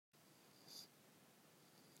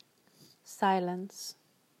Silence.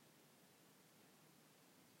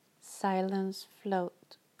 Silence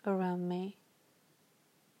float around me.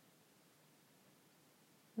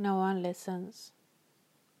 No one listens.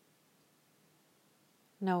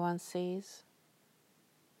 No one sees.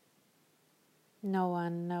 No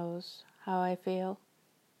one knows how I feel.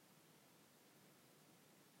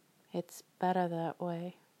 It's better that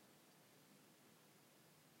way.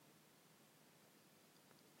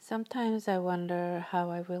 Sometimes I wonder how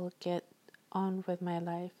I will get on with my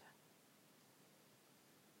life.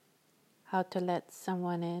 How to let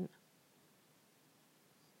someone in.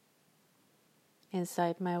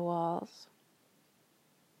 Inside my walls.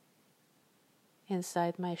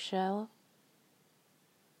 Inside my shell.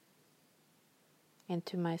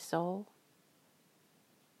 Into my soul.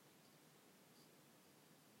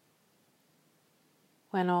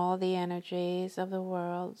 When all the energies of the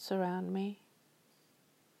world surround me.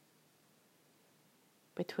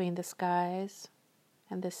 Between the skies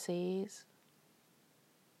and the seas.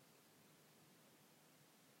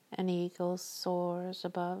 An eagle soars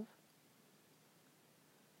above.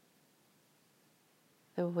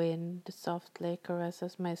 The wind softly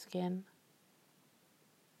caresses my skin.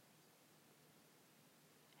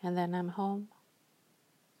 And then I'm home.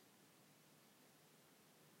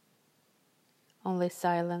 Only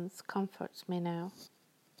silence comforts me now.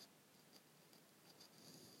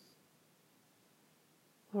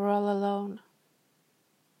 We're all alone.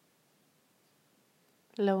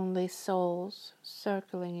 Lonely souls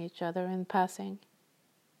circling each other and passing.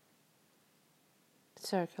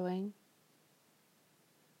 Circling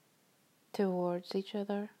towards each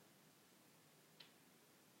other.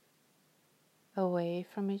 Away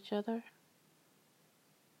from each other.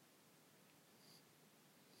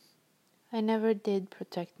 I never did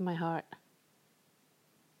protect my heart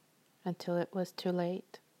until it was too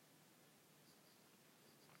late.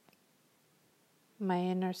 My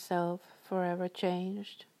inner self forever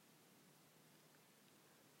changed.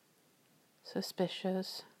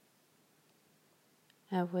 Suspicious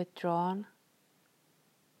and withdrawn.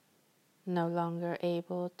 No longer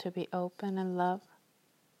able to be open and love.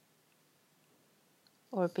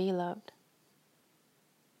 Or be loved.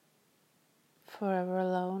 Forever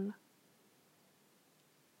alone.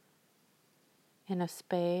 In a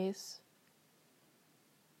space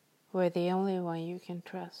where the only one you can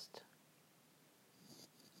trust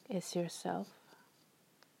is yourself.